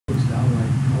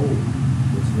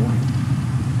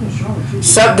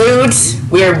Sup dudes,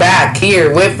 we are back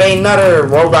here with another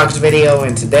Roblox video,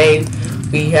 and today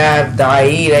we have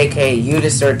Daid, aka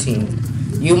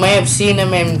Udis13. You may have seen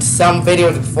him in some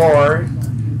videos before,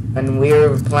 and we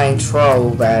were playing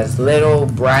Trove as little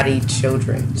bratty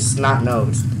children,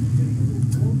 snot-nosed.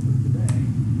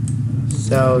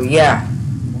 So yeah,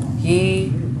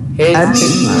 his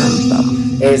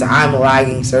name is I'm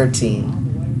Lagging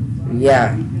 13.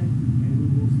 Yeah.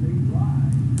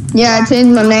 Yeah, I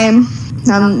changed my name.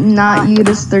 I'm not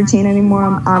Udis13 anymore.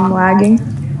 I'm lagging.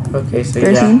 Okay, so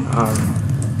 13?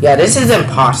 yeah, this is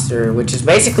Imposter, which is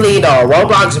basically the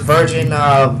Roblox version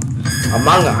of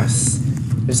Among Us.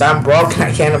 Because I'm broke and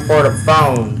I can't afford a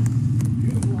phone.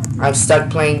 I'm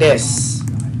stuck playing this.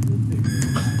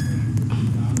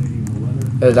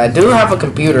 Because I do have a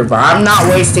computer, but I'm not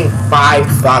wasting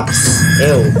 $5.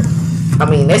 Ew. I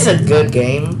mean, it's a good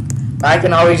game. But I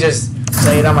can always just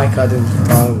play it on my cousin's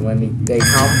phone when they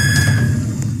come.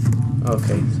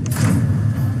 Okay.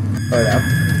 Hold up.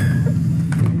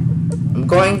 I'm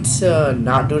going to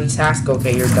not do the task.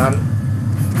 Okay, you're done.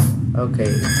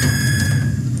 Okay.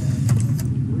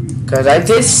 Because I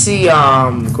did see,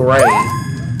 Gray.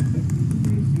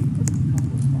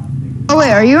 Oh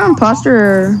wait, are you an imposter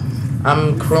or?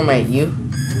 I'm crewmate, you?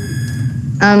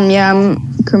 Yeah, I'm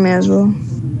crewmate as well.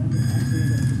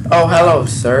 Oh, hello,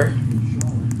 sir.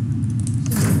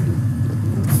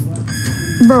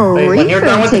 Bro, Wait, when you're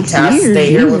done with the task,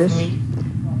 stay here with me.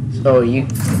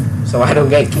 So I don't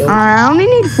get killed. I only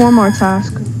need 4 more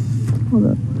tasks. Hold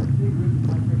up.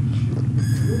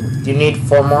 Do you need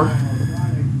 4 more?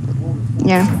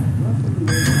 Yeah.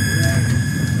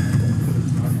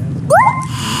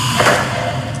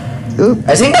 Oop.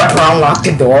 I think that brown locked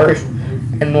the door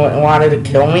and wanted to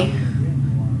kill me.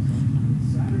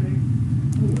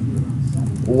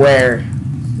 Where?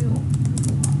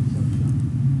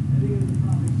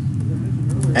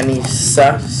 Any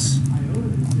sus?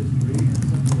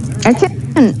 I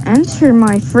can't enter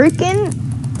my freaking.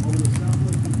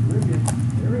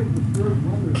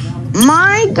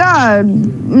 My God,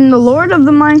 the Lord of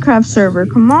the Minecraft server,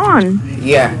 come on.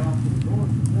 Yeah.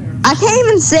 I can't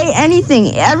even say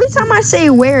anything. Every time I say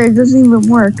where, it doesn't even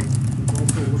work.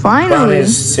 Finally. Brown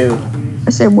is too. I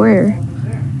said where.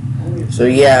 So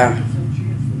yeah.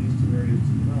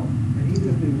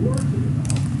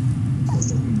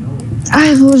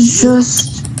 I was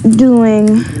just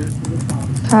doing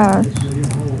tasks.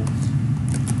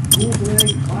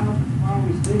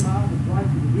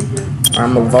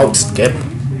 I'm a vote skip.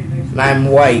 And I'm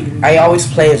white. I always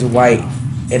play as white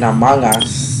in Among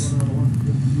Us.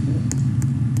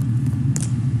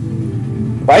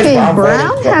 Why is Okay,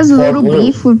 Brown has a little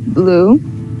beef with Blue.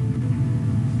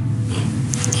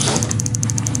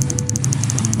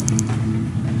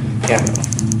 Yeah.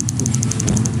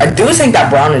 I do think that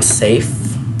Brown is safe.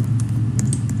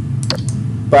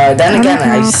 But then again,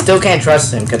 I still can't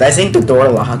trust him because I think the door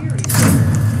locked.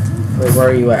 Wait, where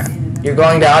are you at? You're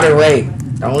going the other way.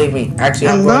 Don't leave me. Actually,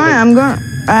 I'm going.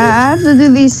 I have to do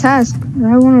these tasks.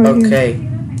 I want to. Okay.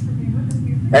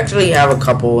 Actually, you have a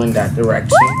couple in that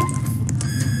direction.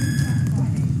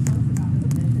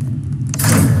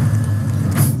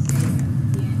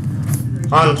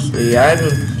 Honestly, I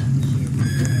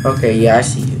haven't. Okay, yeah, I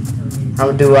see you. I'm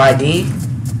gonna do ID.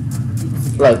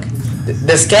 Look,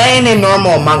 the scan in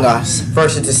normal Among Us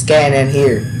versus the scan in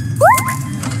here.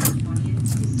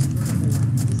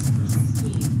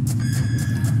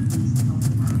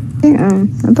 I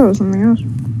thought it was something else.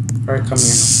 Alright, come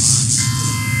here.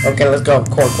 Okay, let's go.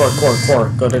 Core.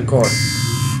 Go to the core.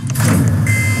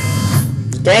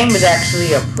 This game is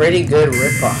actually a pretty good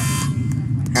ripoff.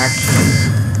 Actually.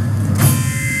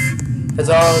 There's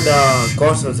all the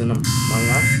ghosts in Among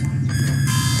Us.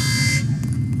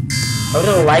 I would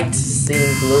have liked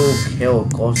seeing Blue kill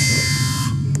ghosts.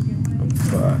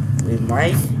 But we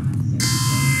might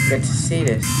get to see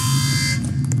this.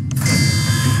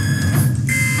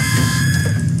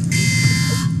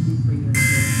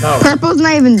 No. Purple's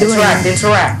not even doing it.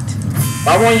 Interact.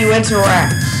 Why won't you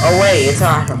interact? Oh wait, it's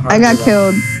not. I got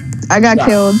killed.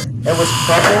 Killed. It was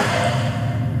purple?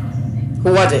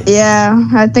 Who was it? Yeah,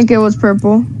 I think it was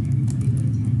purple.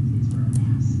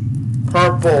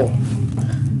 Purple.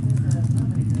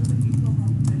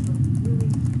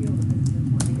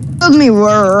 Killed me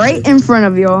right in front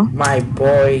of y'all. My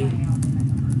boy.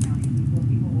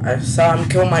 I saw him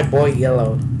kill my boy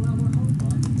Yellow.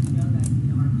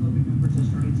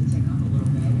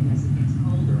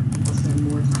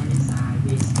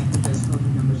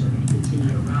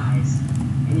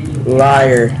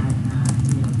 Liar.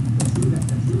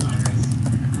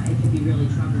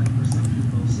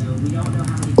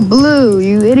 Blue,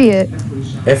 you idiot.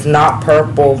 If not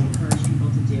purple,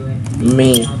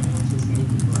 me.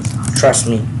 Trust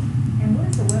me.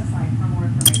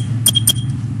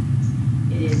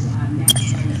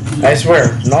 I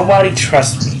swear, nobody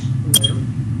trusts me.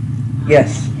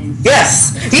 Yes.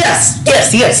 Yes! Yes!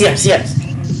 Yes! Yes! Yes! Yes!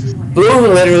 Blue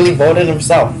literally voted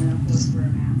himself.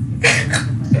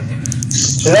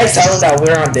 Should I tell him that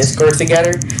we're on Discord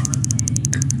together?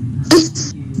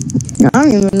 I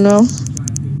don't even know.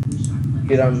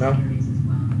 You don't know?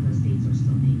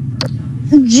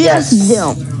 Just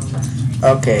don't.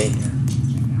 Okay.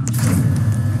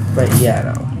 But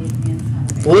yeah, though.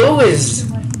 Blue is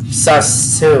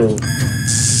sus too.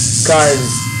 Because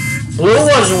Blue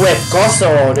was with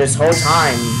Gosso this whole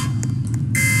time.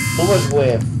 Blue was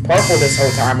with Purple this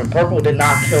whole time, and Purple did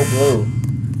not kill Blue.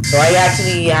 So I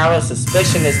actually have a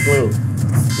suspicion it's Blue.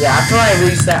 Yeah, after I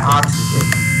reset oxygen,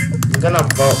 I'm gonna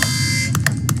vote.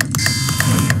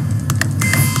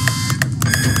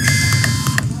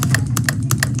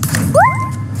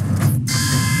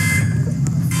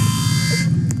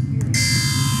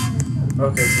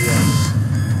 Okay, so yeah.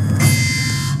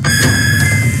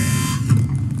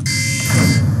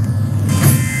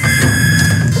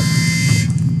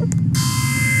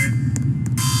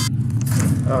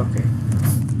 Okay.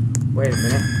 Wait a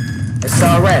minute. It's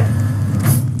all red.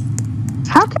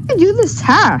 How can I do this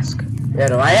task? Yeah,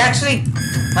 though, I actually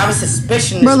have a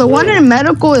suspicion. Bro, the one in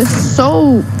medical is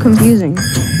so confusing.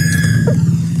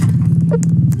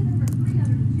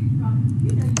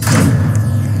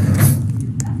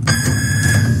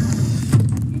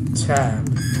 Tab.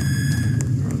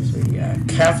 So yeah,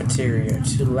 cafeteria,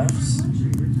 2 lefts.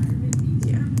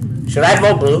 Yeah. Should I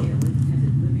vote Blue?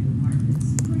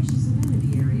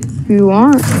 If you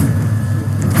want.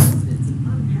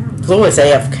 Blue is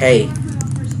AFK.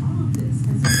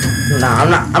 Nah,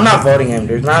 I'm not voting him.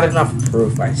 There's not enough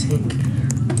proof, I think.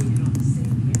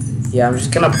 Yeah, I'm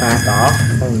just gonna back off.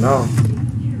 Oh no.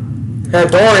 The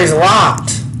door is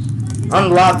locked.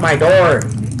 Unlock my door.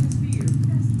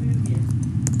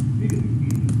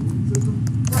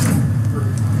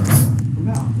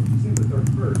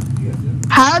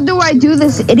 How do I do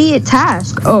this idiot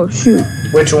task? Oh, shoot.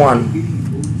 Which one?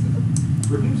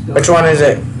 Which one is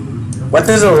it? What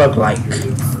does it look like?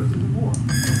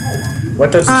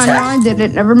 What does it No, I did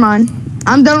it. Never mind.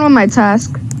 I'm done with my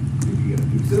task.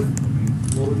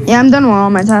 Yeah, I'm done with all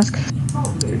my tasks.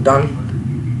 You're done?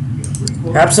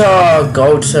 Perhaps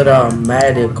go to the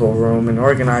medical room and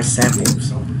organize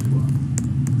samples.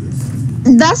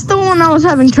 That's the one I was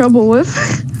having trouble with.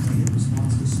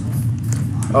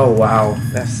 Oh wow,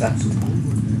 that sucks.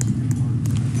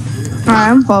 Alright,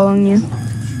 I'm following you.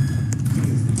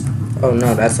 Oh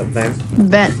no, that's a vent.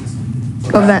 Vent.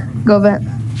 Go vent. Go vent.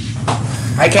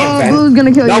 I can't vent. Blue's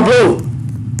gonna kill you. No, Blue!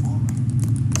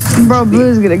 Bro,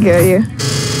 Blue's gonna kill you.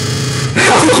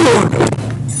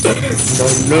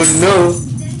 No.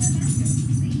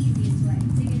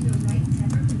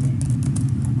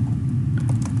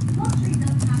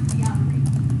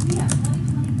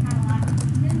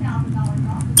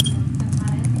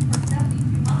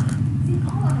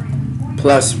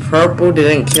 Plus, Purple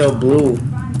didn't kill Blue.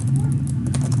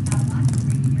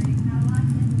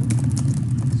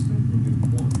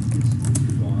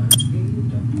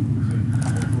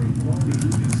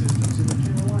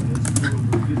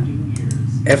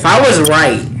 If I was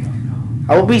right,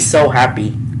 I would be so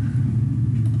happy.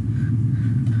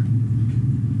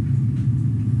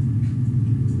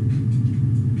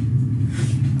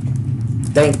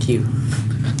 Thank you.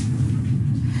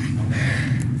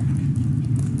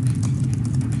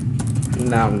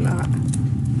 No, I'm not.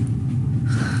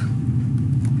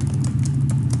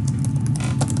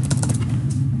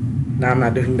 No, I'm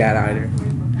not doing that either.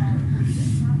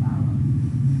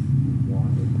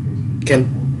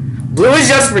 Blue is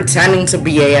just pretending to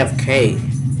be AFK.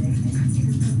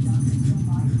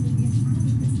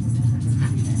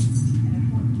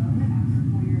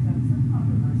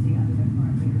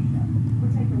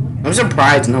 I'm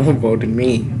surprised no one voted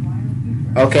me.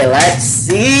 Okay, let's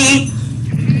see.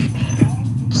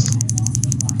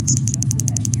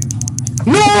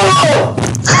 No!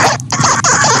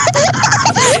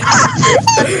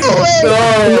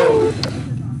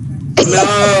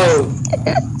 No!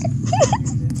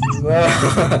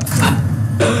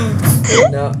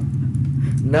 No.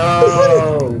 No.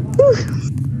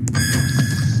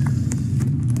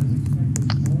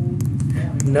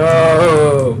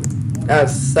 No. That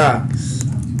sucks.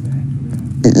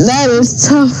 That is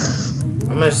tough.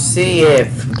 I'm gonna see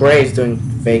if Gray's doing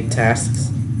fake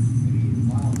tasks.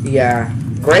 Yeah,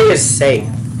 Gray is safe.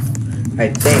 I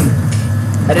think.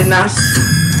 I did not.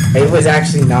 I was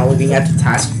actually not looking at the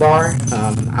taskbar.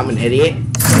 I'm an idiot.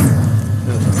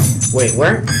 Wait,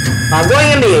 where? I'm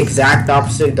going in the exact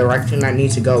opposite direction I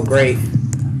need to go. Great.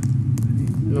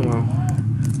 No, well.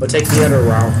 We'll take the other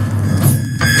route.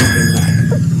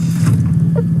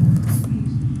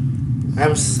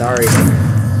 I'm sorry.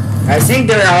 I think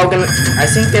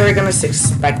they were gonna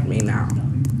suspect me now.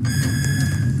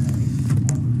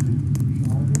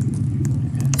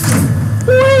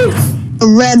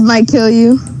 Red might kill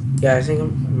you. Yeah, I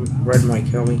think Red might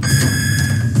kill me.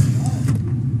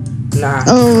 Nah.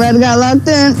 Oh, Red got locked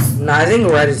in. Nah, I think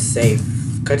Red is safe.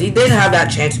 Cause he did have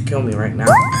that chance to kill me right now.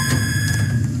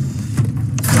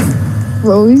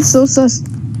 Bro, he's so sus.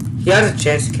 He has a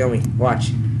chance to kill me.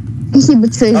 Watch. He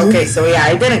betrayed you. Okay, so yeah,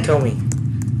 he didn't kill me.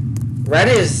 Red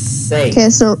is safe. Okay,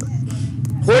 so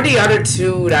Who are the other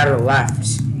two that are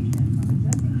left?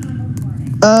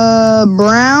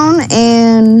 Brown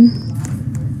and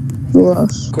who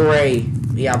else? Gray.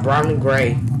 Yeah, Brown and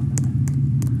Gray.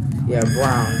 Yeah,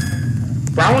 Brown.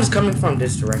 Brown was coming from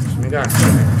this direction. I gotta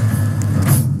check.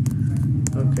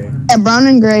 Okay. Yeah, Brown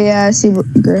and Gray. Yeah, I see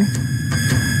Gray.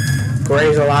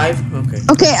 Gray's alive? Okay.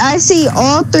 Okay, I see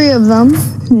all three of them.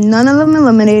 None of them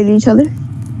eliminated each other.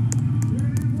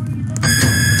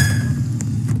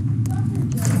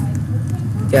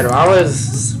 Yeah, I was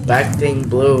suspecting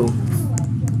Blue.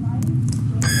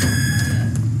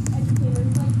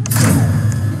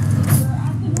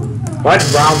 Why'd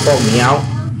Brown vote me out?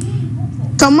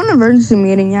 Someone emergency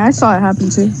meeting. Yeah, I saw it happen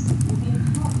too.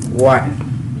 What?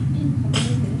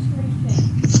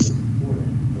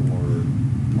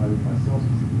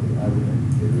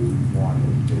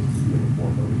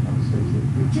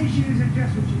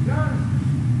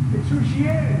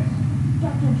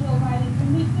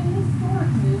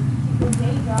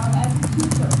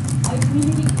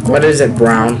 What is it,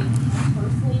 Brown?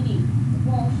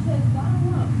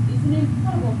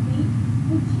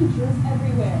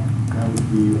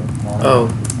 Oh.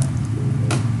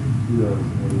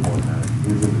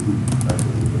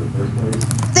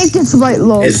 I think it's White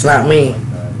Low. It's not me.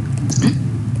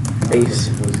 Please.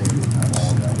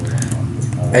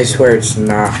 I swear it's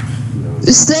not.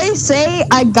 Say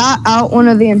I got out one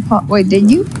of the wait, did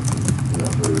you?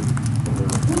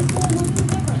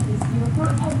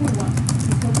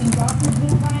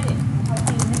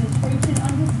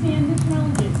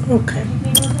 Okay.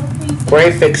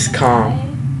 Gray fix calm.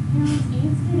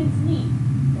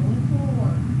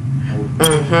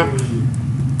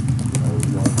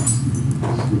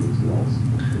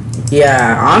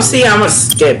 Yeah, honestly, I'm gonna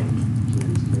skip.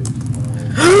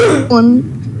 One.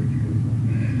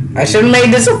 I should have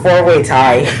made this a 4-way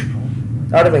tie.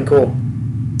 That would have been cool.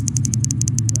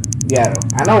 Yeah,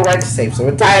 I know Red's safe, so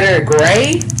it's either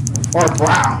Gray or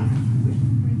Brown.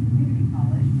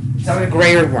 It's either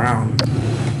Gray or Brown.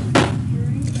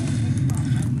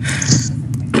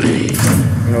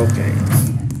 Okay.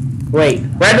 Wait,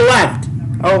 Red left.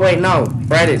 Oh wait, no,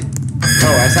 Red is.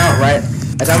 Oh, I saw Red.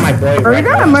 I saw my boy. Are you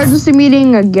got an emergency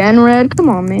meeting again, Red? Come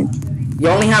on, man. You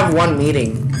only have one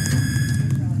meeting.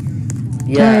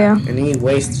 Yeah, and he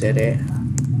wasted it,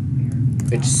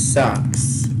 which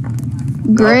sucks.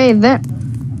 Gray vent.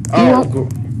 Oh,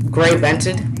 Gray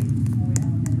vented?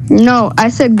 No, I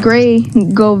said Gray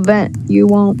go vent. You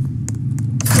won't.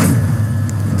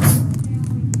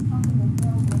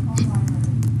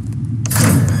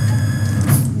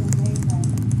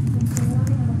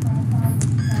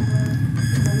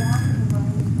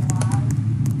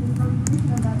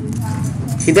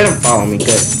 He didn't follow me,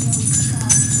 good.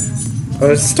 I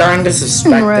was starting to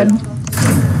suspect Red. it.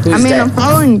 Who's I mean, that? I'm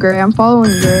following Gray. I'm following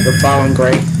Gray. We're following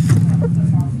Gray.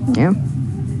 Yeah.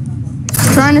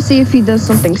 Trying to see if he does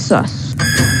something sus.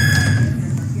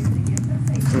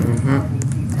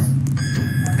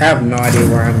 I have no idea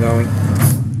where I'm going.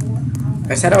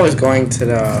 I said I was going to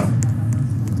the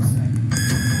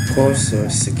close to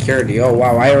security. Oh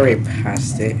wow, I already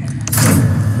passed it.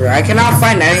 I cannot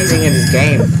find anything in this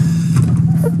game.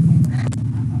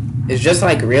 It's just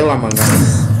like real Among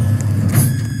Us.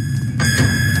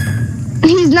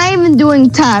 He's not even doing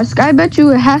task. I bet you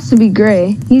it has to be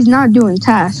Gray. He's not doing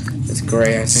task. It's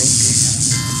Gray, I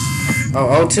think.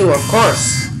 Oh, O2, of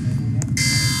course.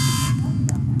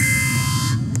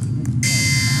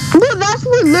 Well, that's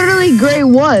where literally Gray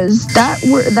was.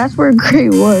 That's where Gray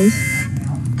was.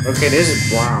 Okay, this is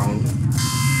Brown.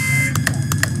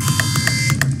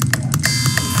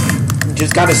 You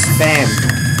just gotta spam.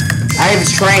 I have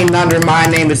trained under My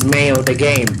Name is Mayo, the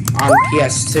game, on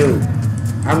PS2.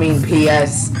 I mean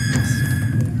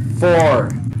PS4.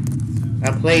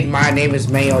 I played My Name is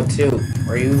Mayo 2,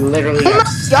 where you literally have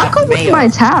Y'all come with my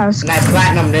task. And I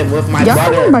platinumed it with my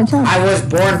brother. I was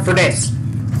born for this.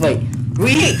 Wait,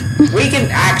 We can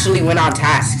actually win on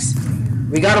tasks.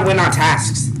 We gotta win on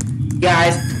tasks.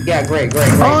 Guys, yeah, great.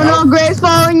 Oh no, Gray's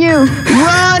following you.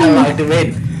 Run!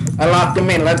 I locked him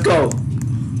in. Let's go.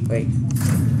 Wait.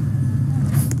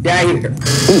 Yeah, here.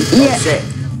 Yeah. Oh, shit.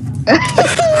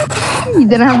 You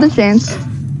didn't have the chance.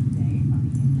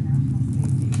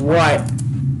 What?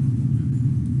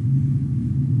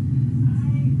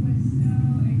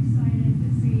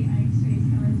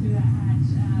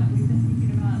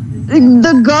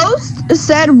 The ghost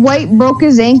said White broke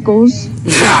his ankles.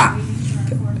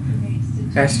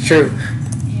 That's true.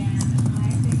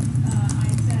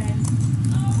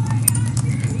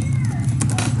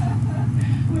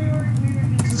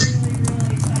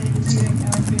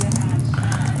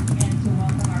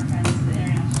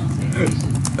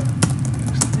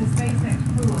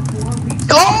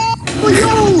 Oh,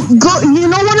 yo, you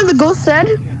know what the ghost said?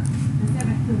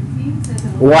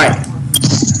 What?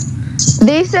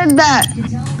 They said that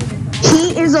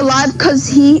he is alive because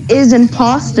he is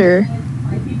imposter.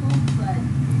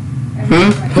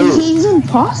 Who? He's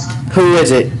imposter. Who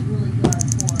is it?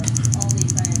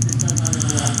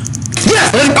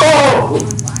 Yes, let's go!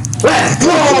 Let's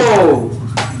go!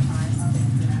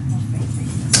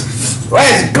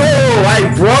 Let's go!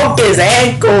 I broke his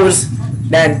ankles,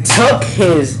 then took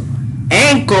his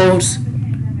ankles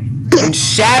and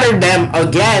shattered them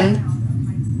again,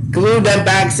 glued them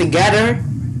back together,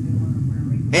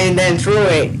 and then threw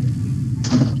it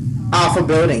off a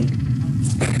building.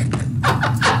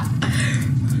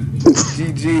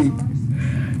 GG.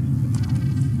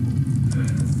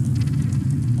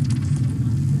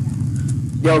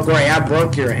 Yo, Gray, I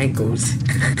broke your ankles.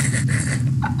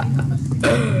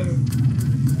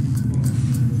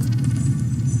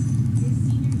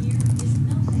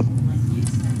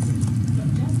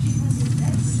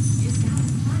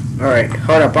 Alright,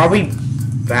 hold up. I'll be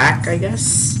back, I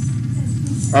guess.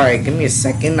 Alright, give me a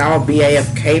second. I'll be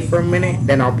AFK for a minute,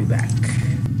 then I'll be back.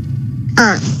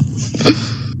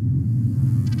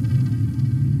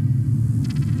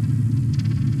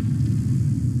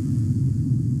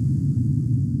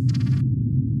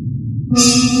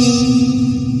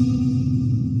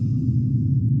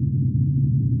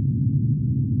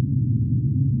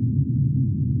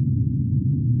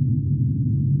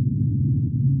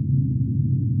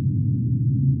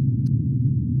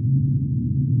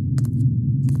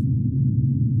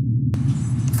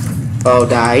 Oh,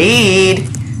 died.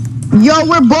 Yo,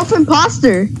 we're both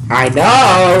imposter. I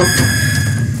know.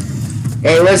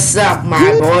 Hey, what's up,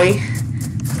 my boy?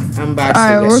 I'm about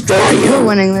to destroy you. We're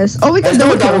winning this. Oh, we can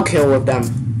do a double kill with them.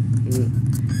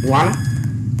 You wanna?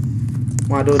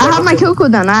 Wanna do a double I have my kill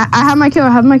cooldown. I have my kill. I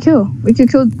have my kill. We could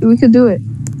do it.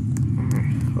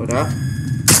 Alright, hold up.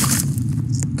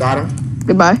 Got him.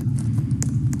 Goodbye.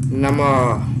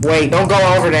 Wait, don't go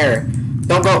over there.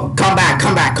 Don't go. Come back.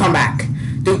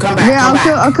 Dude, come back. Yeah,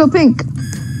 I'll kill Pink.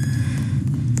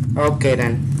 Okay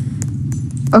then.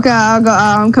 Okay, I'll go.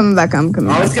 I'm coming back. I'm coming.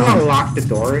 I was gonna lock the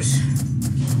doors.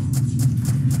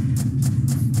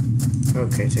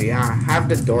 Okay, so yeah, I have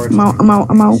the doors. I'm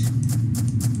out.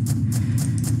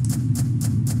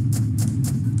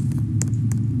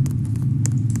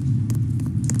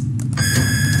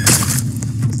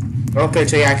 Okay,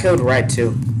 so yeah, I killed Red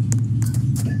too.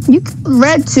 You killed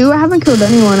Red too? I haven't killed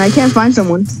anyone. I can't find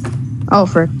someone. Oh,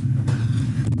 frick.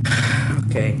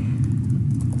 Okay.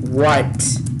 What?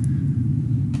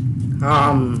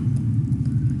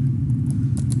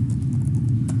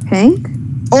 Pink?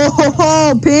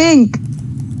 Oh, Pink!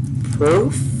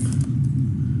 Proof?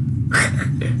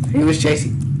 He was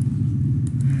chasing.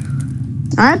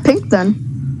 Alright, Pink then.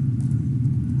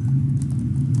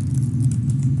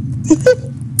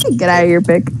 Get out of here,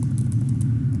 Pink.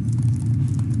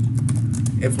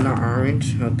 If not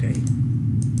orange, okay.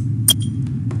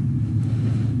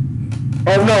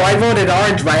 Oh no, I voted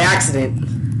orange by accident.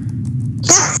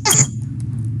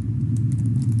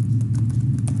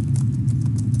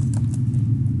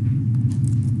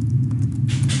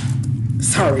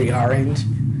 Sorry, orange.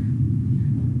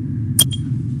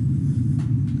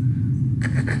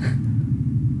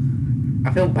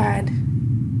 I feel bad.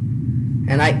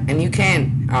 And you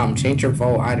can't change your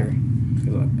vote either.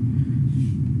 Look.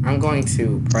 I'm going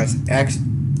to press X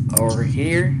over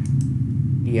here.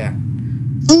 Yeah.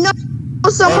 No,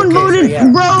 someone voted, so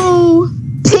yeah. Bro.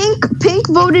 Pink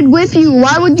voted with you.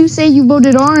 Why would you say you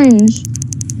voted orange?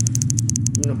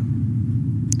 No.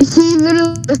 He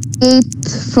literally escaped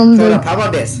from Hold up, how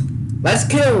about this?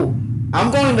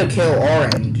 I'm going to kill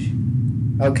orange.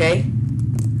 Okay?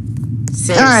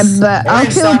 Since alright, but I'll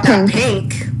kill Pink.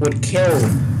 Pink would kill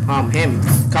him.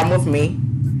 Come with me.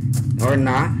 Or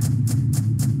not.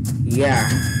 Yeah.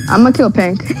 I'm gonna kill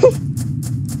Pink.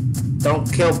 Don't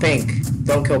kill Pink.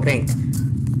 Don't kill Pink.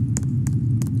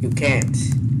 You can't.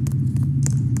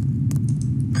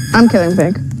 I'm killing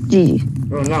Pink. GG.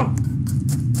 Oh no.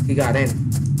 He got in.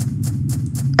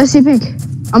 I see Pink.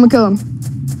 I'm gonna kill him.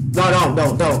 No,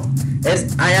 don't.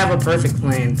 I have a perfect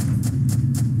plan.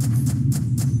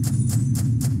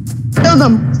 Killed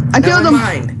him. I killed him. Never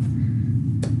mind.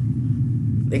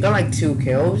 They got like 2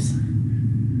 kills.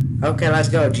 Okay, let's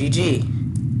go. GG.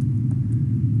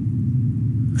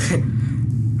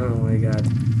 Oh my god.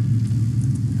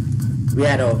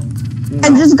 Riato. No. I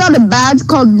just got a badge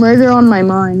called Murder on My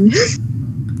Mind.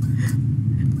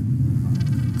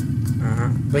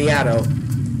 Riato.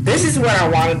 This is what I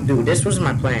wanted to do. This was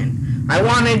my plan. I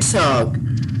wanted to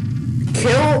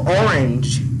kill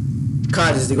Orange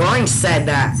because the Orange said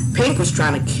that Pink was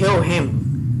trying to kill him.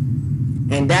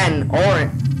 And then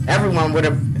everyone would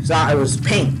have thought it was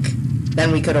Pink.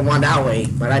 Then we could have won that way.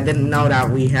 But I didn't know that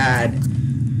we had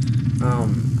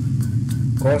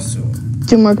Corso.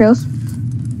 2 more kills.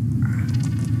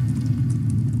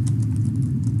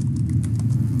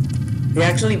 He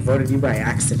actually voted you by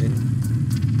accident.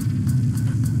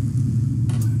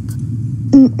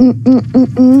 Okay,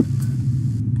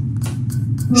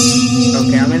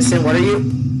 I'm innocent. What are you?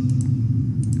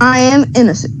 I am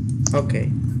innocent.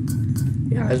 Okay.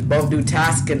 Yeah, let's both do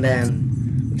task and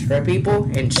then spray people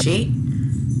and cheat.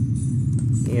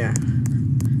 Yeah.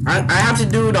 I have to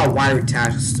do the wire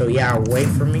task, so yeah, wait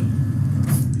for me.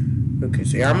 Okay,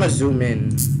 so yeah, I'm gonna zoom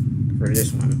in for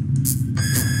this one.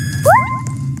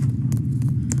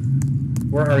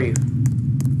 Where are you?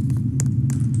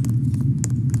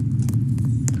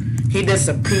 He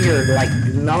disappeared like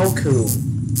Goku.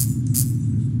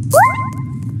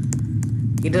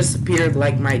 He disappeared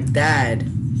like my dad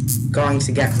going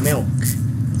to get milk.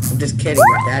 I'm just kidding,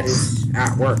 my dad is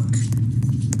at work.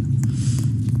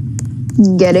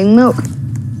 Getting milk.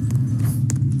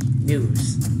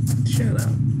 News. Shut up.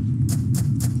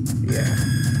 Yeah.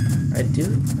 I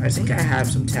think I have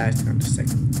some tasks on the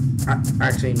second.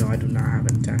 Actually, no, I do not have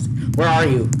any tasks. Where are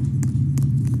you?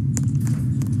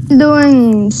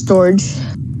 Doing storage.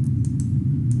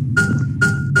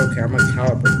 Okay, I'm gonna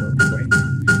calibrate real quick.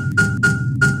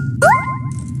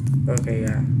 Okay,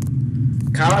 yeah.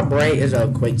 Calibrate is a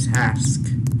quick task.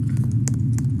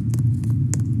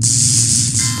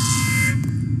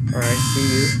 Alright, see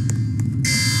you.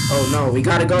 Oh no, we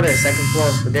gotta go to the second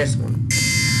floor for this one.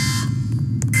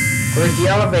 Where's the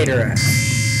elevator at?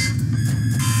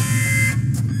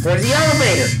 Where's the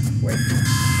elevator? Wait.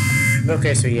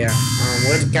 Okay, so yeah.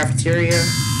 Where's the cafeteria?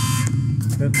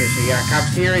 Okay, so yeah,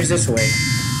 cafeteria is this way.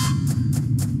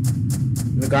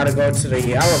 We gotta go to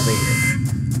the elevator.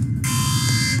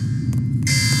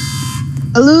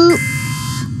 Hello.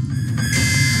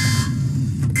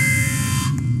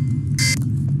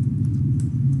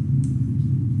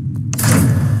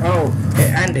 Oh,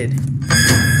 it ended.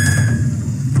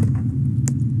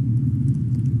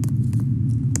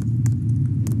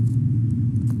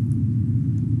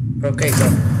 Okay, go.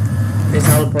 They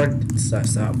teleport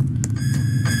us up.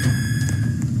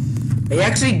 I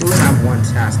actually do have one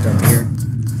task up here.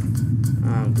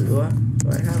 Do I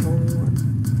have only one?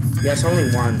 Yes,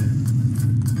 only one.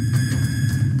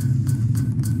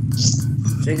 I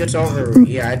think it's over.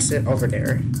 Yeah, it's over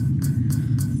there.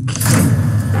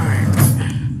 Alright.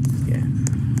 Yeah.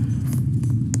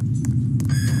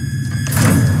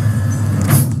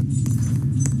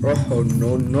 Oh,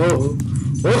 no.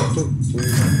 Oh.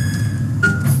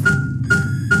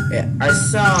 Yeah, I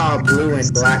saw blue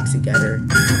and black together.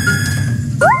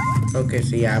 Okay,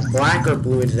 so yeah, black or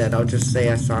blue is dead. I'll just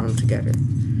say I saw them together.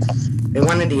 They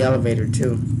went in the elevator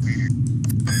too.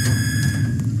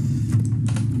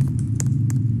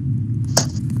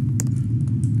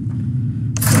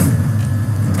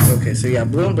 Okay, so yeah,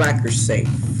 blue and black are safe.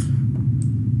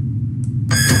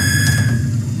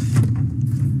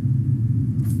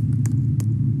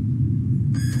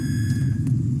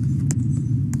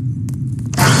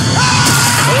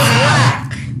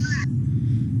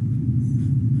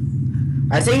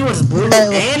 I think it was blue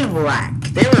and black.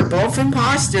 They were both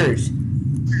imposters.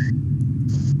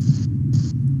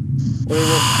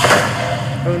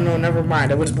 Oh no, never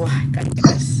mind. It was black, I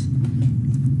guess.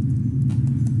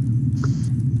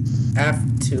 Have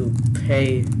to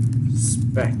pay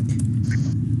spec.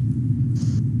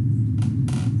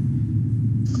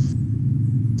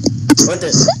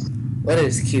 What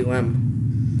is QM?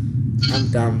 I'm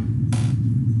dumb.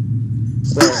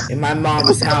 Where? In my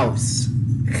mom's house.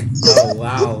 Oh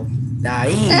wow,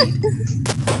 naive.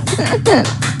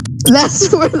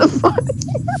 That's where the body.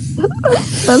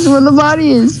 That's where the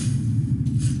body is.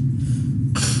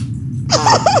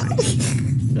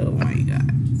 Oh my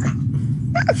god.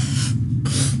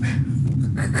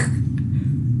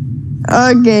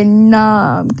 Okay,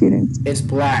 nah, I'm kidding. It's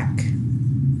black.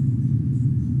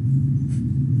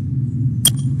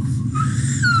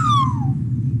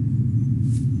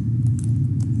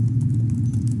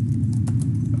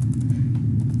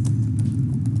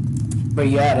 But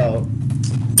yeah, though,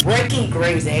 breaking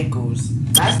Gray's ankles.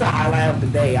 That's the highlight of the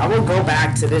day. I will go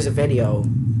back to this video.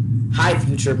 Hi,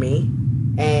 future me.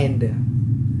 And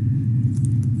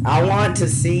I want to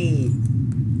see.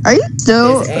 Are you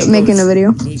still making a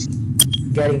video?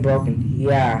 Getting broken.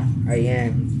 Yeah, I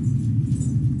am.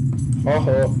 Ho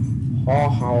ho. Ho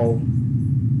ho.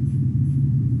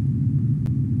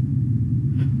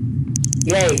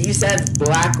 Yay, you said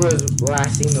black was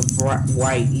last seen of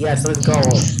white. Yes, let's go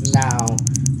now.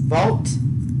 Vote.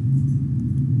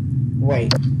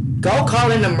 Wait. Go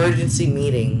call an emergency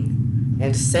meeting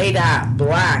and say that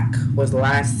black was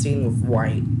last seen with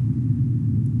white.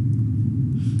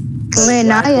 Wait, Black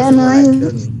not was yet, the one not that yet.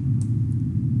 killed me.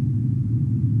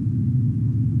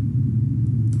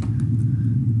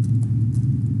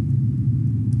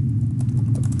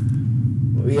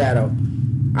 Yeah, though.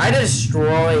 I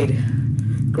destroyed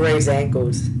Gray's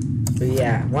ankles. But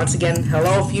yeah, once again,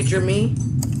 hello, future me.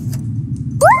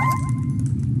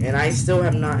 And I still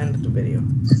have not ended the video.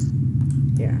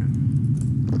 Yeah.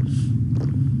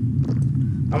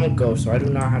 I'm a ghost, so I do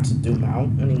not have to do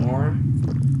mount anymore.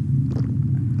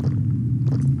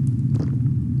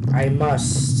 I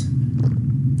must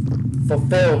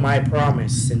fulfill my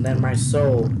promise, and then my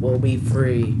soul will be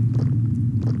free.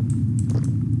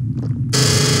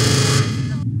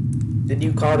 Did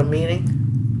you call the meeting?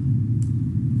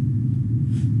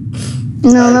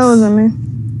 No, that wasn't me.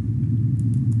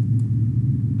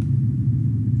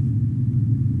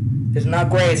 It's not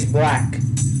gray, it's black.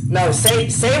 No, say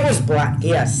it was black.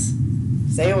 Yes.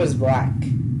 Say it was black.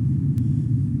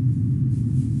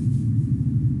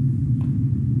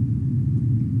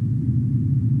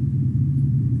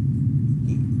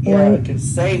 Yeah, you can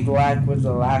say black was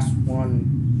the last one.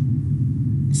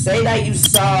 Say that you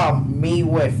saw me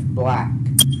with black.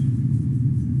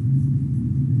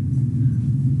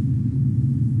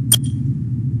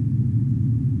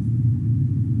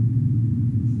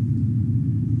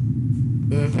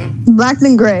 Black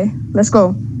then gray. Let's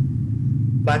go.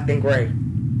 Black and gray.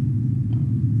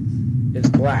 It's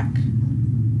black.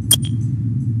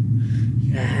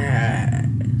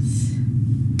 Yes.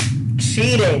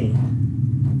 Cheating.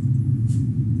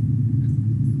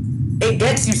 It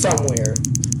gets you somewhere.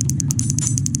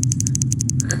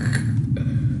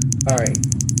 Alright.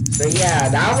 So yeah,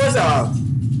 that was a,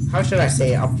 how should I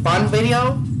say it, a fun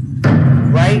video?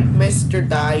 Right, Mr.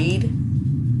 Daid?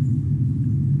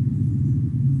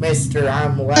 Mr.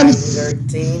 I'm lagging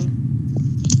 13.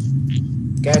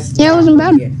 Guess Yeah, it wasn't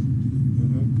bad. Yeah.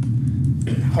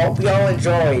 Hope y'all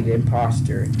enjoyed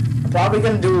Imposter. I'm probably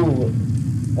gonna do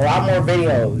a lot more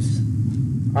videos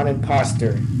on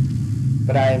Imposter.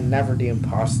 But I am never the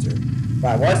imposter. But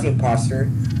I was the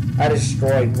imposter. I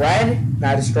destroyed Red, and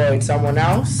I destroyed someone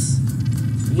else.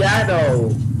 Yeah,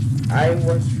 though. I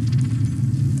was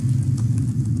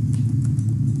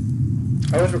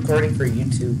recording for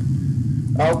YouTube.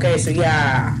 Okay, so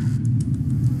yeah.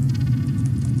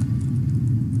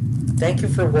 Thank you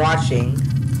for watching.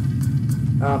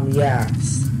 Yeah.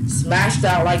 Smash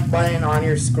that like button on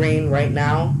your screen right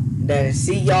now. Then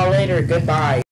see y'all later. Goodbye.